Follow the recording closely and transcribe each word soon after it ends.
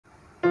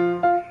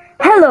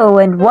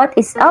Hello and what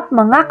is up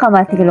mga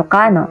kamath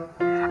Ilocano?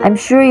 I'm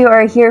sure you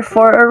are here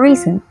for a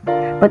reason.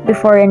 But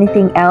before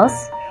anything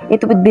else,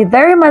 it would be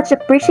very much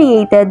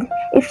appreciated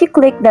if you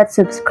click that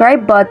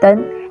subscribe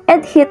button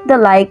and hit the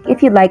like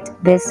if you liked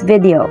this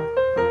video.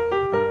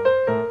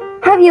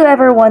 Have you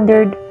ever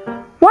wondered,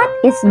 what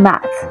is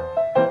math?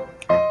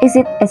 Is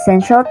it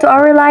essential to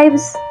our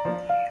lives?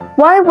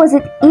 Why was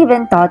it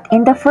even taught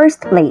in the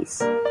first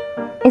place?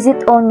 Is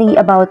it only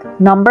about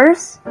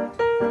numbers?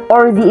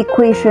 Or the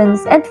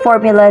equations and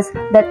formulas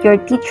that your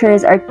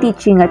teachers are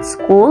teaching at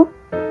school?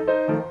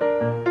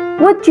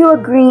 Would you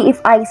agree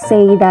if I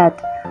say that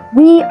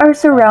we are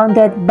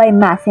surrounded by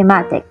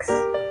mathematics?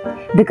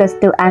 Because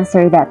to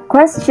answer that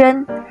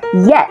question,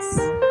 yes,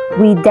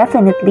 we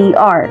definitely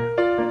are.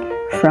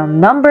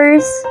 From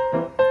numbers,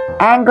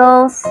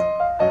 angles,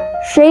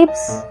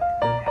 shapes,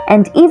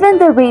 and even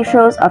the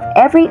ratios of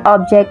every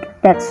object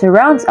that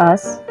surrounds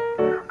us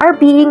are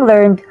being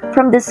learned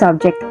from the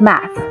subject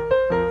math.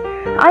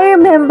 I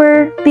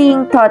remember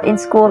being taught in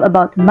school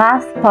about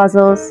math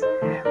puzzles,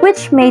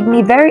 which made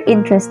me very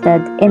interested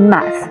in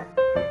math.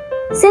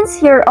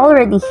 Since you're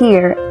already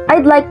here,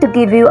 I'd like to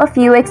give you a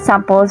few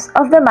examples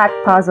of the math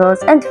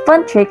puzzles and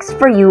fun tricks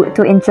for you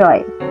to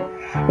enjoy.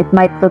 It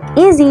might look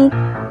easy,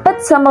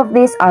 but some of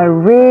these are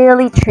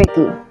really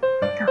tricky.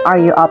 Are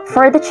you up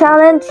for the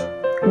challenge?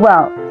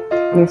 Well,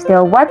 you're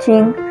still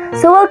watching,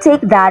 so I'll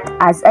take that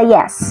as a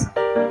yes.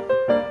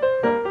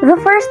 The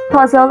first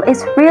puzzle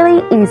is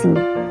really easy.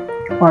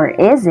 Or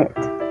is it?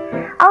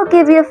 I'll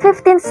give you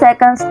 15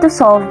 seconds to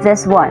solve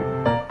this one.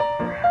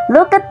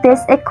 Look at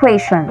this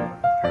equation.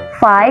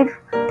 5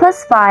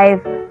 plus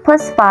 5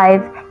 plus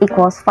 5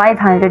 equals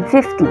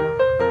 550.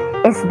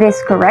 Is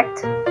this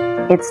correct?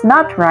 It's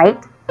not,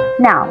 right?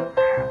 Now,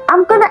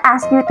 I'm gonna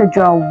ask you to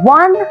draw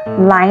one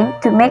line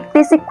to make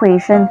this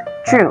equation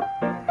true.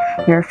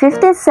 Your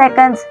 15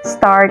 seconds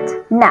start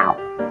now.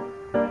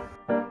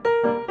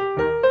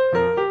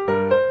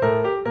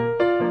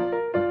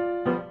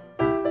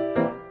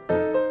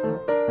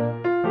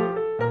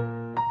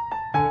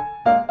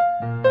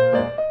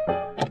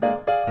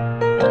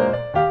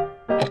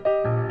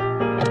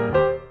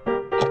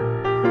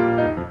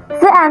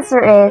 The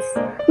answer is,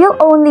 you'll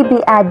only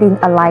be adding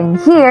a line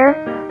here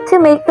to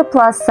make the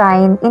plus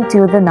sign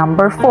into the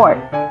number 4.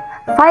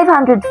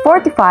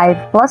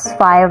 545 plus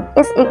 5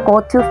 is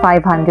equal to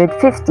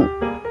 550.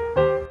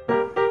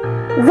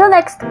 The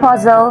next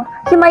puzzle,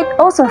 you might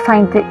also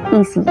find it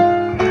easy.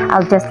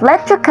 I'll just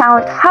let you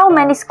count how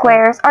many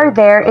squares are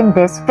there in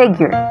this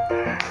figure.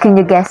 Can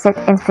you guess it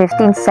in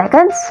 15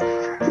 seconds?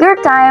 Your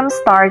time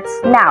starts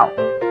now.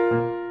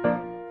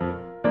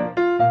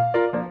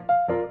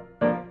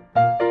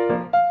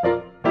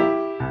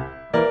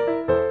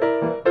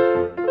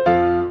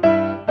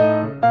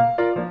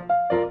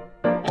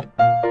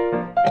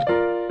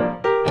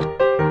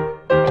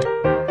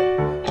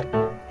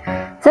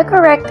 The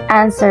correct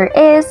answer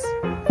is,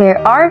 there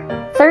are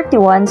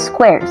 31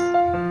 squares.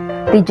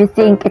 Did you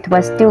think it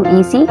was too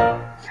easy?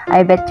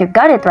 I bet you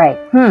got it right.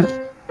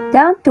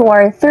 Down to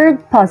our third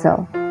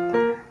puzzle.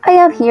 I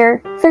have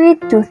here 3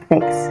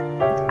 toothpicks.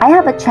 I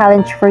have a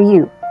challenge for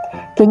you.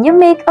 Can you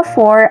make a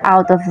 4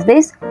 out of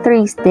these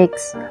 3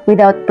 sticks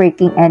without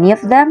breaking any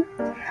of them?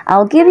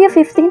 I'll give you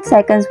 15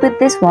 seconds with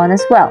this one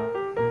as well.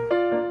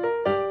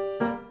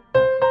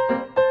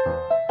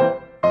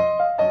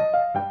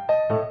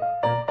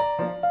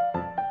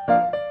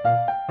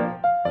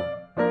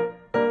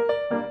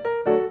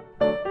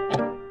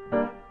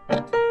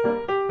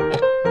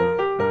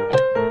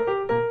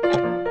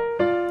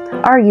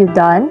 Are you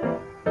done?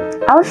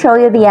 I'll show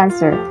you the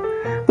answer.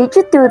 Did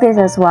you do this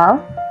as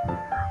well?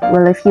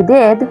 Well, if you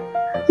did,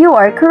 you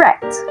are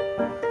correct.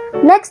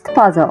 Next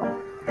puzzle.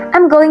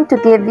 I'm going to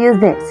give you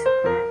this.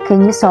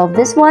 Can you solve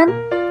this one?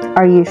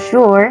 Are you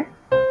sure?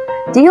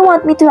 Do you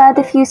want me to add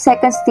a few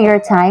seconds to your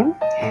time?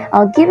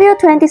 I'll give you a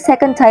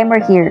 20-second timer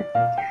here.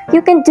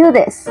 You can do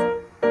this.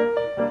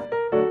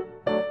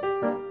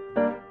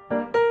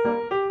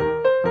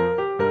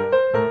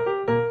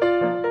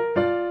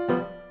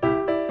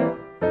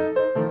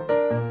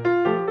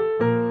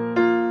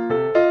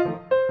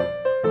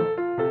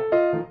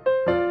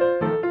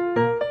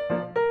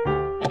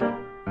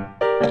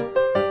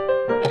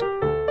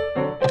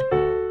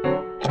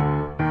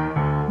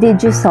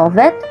 Did you solve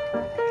it?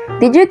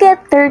 Did you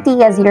get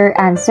 30 as your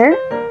answer?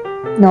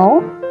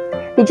 No?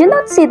 Did you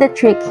not see the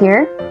trick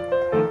here?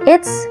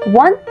 It's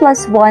 1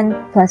 plus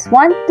 1 plus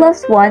 1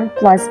 plus 1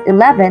 plus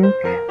 11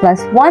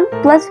 plus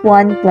 1 plus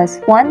 1 plus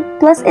 1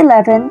 plus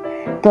 11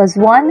 plus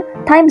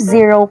 1 times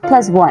 0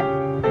 plus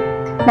 1.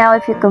 Now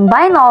if you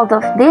combine all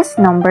of these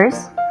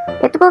numbers,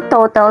 it will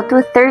total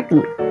to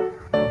 30.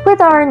 With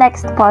our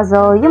next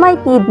puzzle, you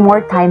might need more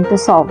time to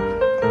solve.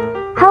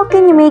 How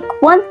can you make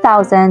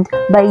 1000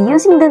 by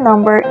using the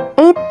number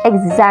 8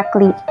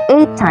 exactly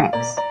 8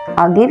 times?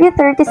 I'll give you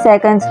 30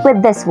 seconds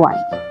with this one.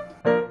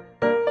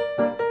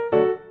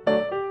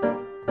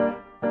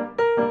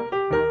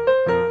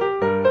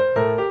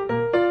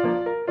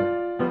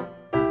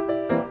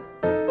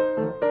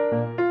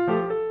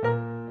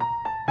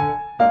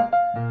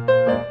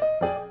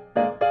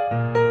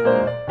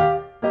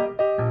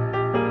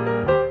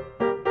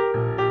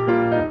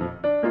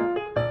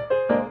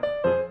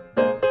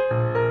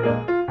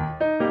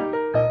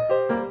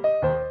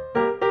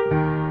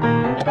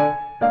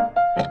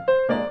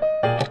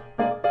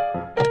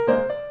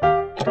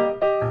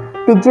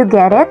 Did you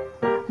get it?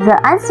 The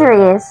answer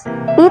is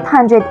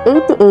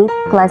 888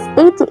 plus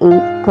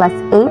 88 plus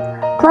 8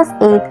 plus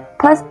 8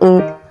 plus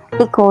 8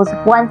 equals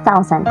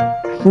 1000.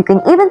 You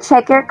can even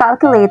check your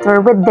calculator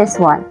with this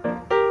one.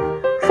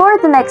 For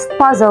the next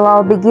puzzle,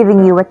 I'll be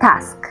giving you a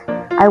task.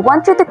 I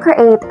want you to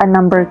create a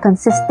number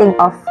consisting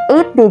of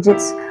 8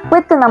 digits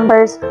with the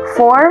numbers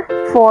 4,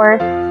 4,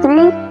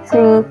 3,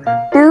 3,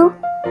 2,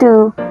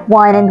 2,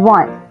 1, and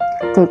 1.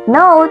 Take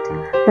note,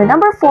 the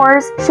number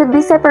 4s should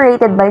be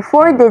separated by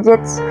 4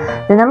 digits,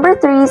 the number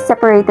 3s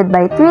separated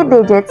by 3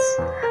 digits,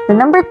 the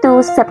number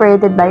 2s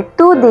separated by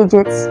 2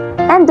 digits,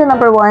 and the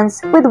number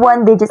 1s with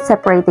 1 digit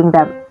separating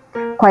them.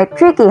 Quite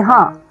tricky,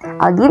 huh?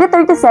 I'll give you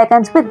 30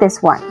 seconds with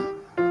this one.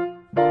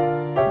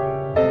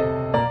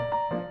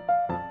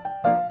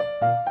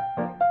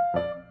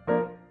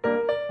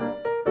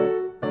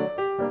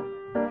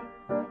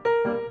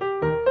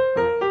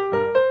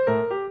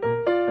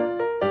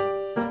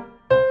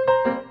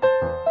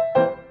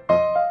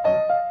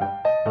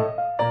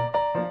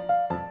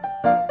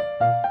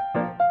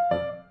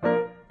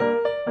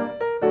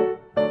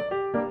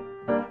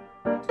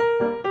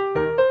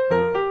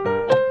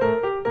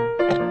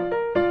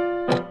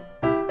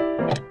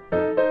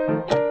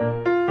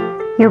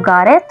 You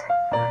got it?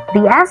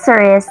 The answer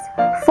is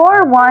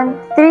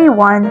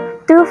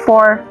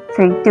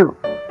 41312432.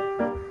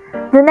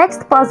 The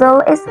next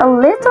puzzle is a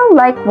little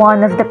like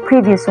one of the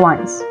previous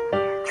ones.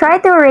 Try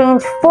to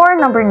arrange 4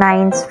 number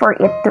 9s for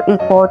it to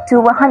equal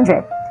to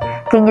 100.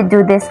 Can you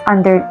do this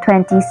under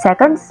 20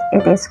 seconds?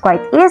 It is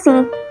quite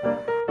easy.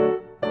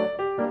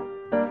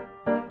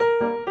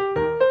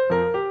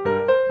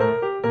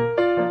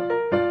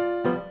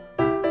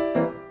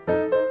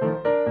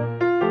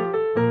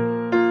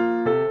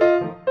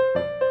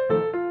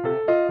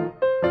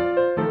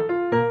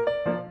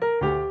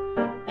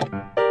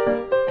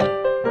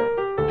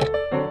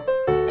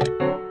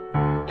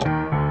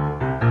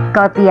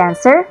 Got the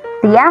answer?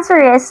 The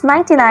answer is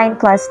 99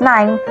 plus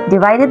 9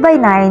 divided by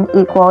 9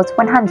 equals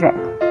 100.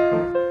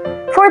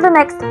 For the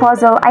next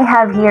puzzle, I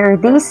have here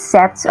these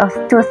sets of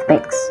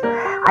toothpicks.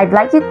 I'd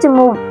like you to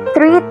move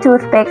 3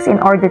 toothpicks in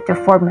order to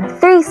form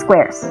 3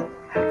 squares.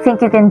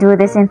 Think you can do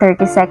this in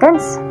 30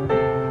 seconds?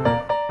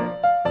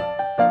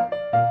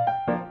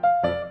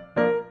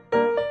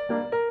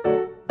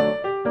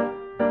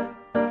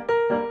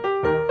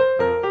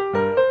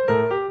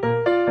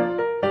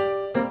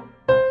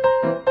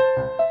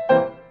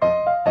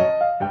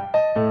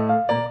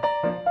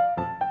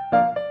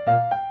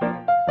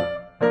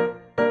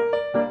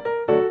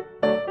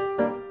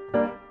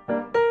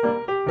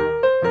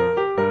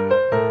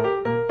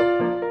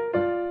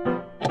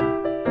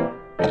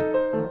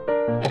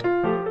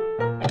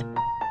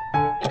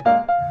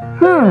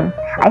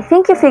 I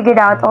think you figured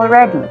out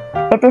already.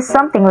 It is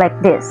something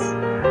like this.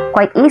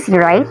 Quite easy,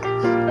 right?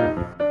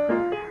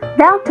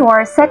 Down to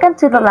our second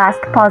to the last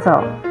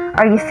puzzle.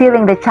 Are you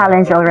feeling the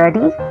challenge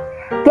already?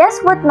 Guess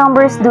what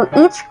numbers do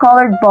each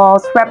colored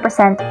balls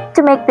represent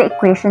to make the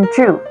equation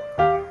true?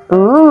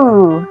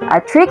 Ooh, a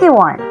tricky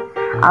one.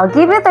 I'll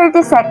give you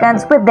 30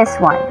 seconds with this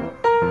one.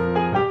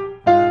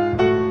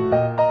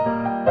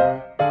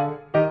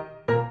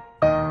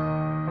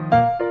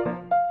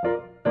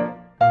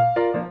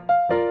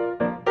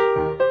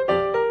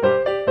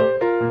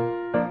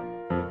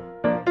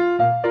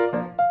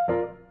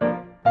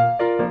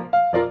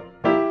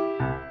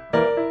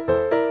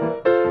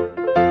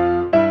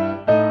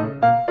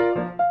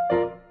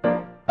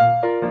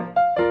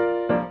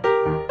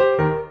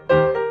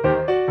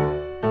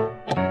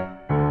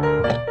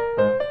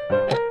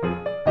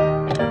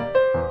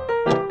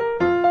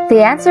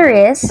 The answer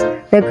is,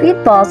 the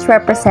green balls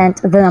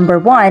represent the number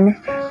 1,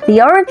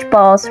 the orange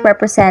balls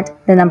represent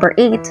the number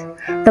 8,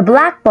 the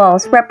black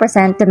balls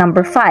represent the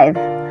number 5.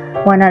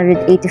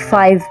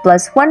 185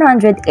 plus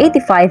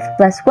 185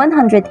 plus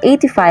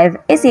 185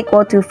 is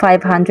equal to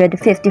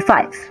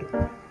 555.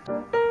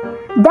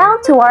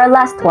 Down to our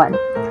last one.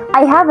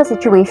 I have a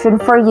situation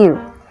for you.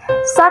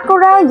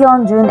 Sakura,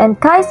 Yeonjun, and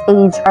Kai's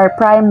age are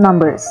prime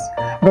numbers.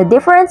 The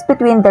difference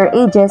between their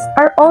ages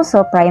are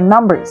also prime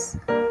numbers.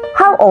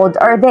 How old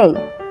are they?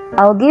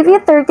 I'll give you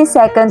 30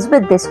 seconds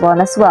with this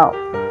one as well.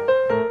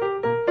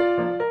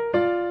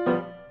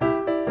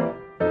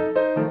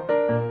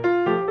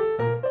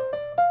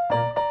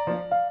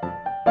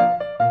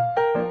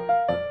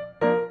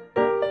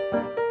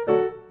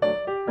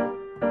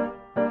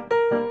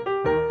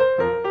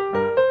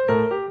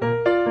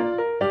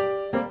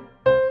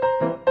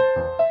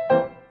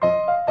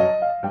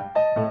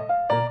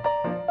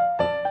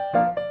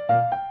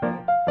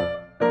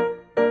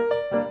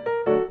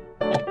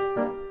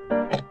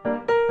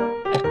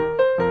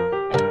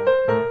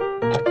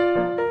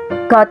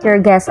 Got your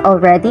guess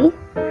already?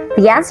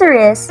 The answer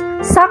is,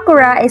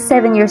 Sakura is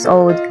 7 years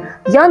old,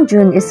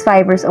 Yeonjun is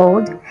 5 years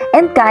old,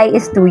 and Kai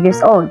is 2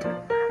 years old.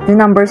 The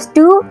numbers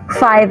 2,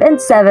 5,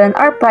 and 7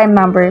 are prime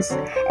numbers,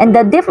 and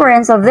the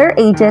difference of their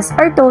ages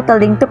are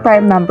totaling to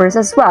prime numbers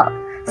as well.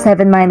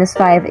 7 minus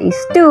 5 is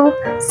 2,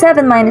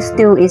 7 minus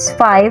 2 is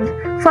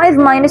 5, 5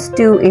 minus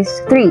 2 is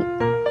 3.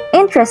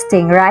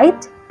 Interesting,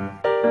 right?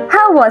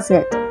 How was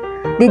it?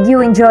 Did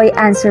you enjoy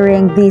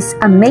answering these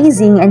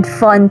amazing and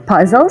fun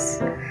puzzles?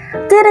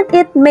 Didn't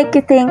it make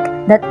you think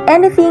that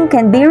anything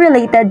can be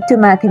related to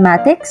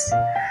mathematics?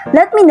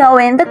 Let me know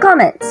in the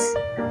comments.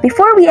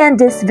 Before we end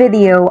this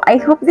video, I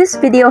hope this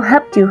video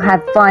helped you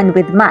have fun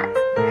with math.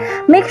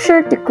 Make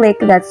sure to click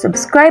that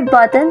subscribe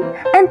button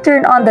and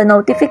turn on the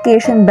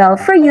notification bell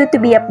for you to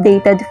be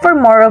updated for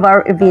more of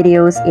our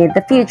videos in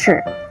the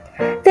future.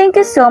 Thank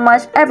you so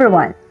much,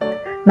 everyone.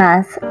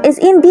 Math is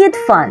indeed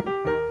fun.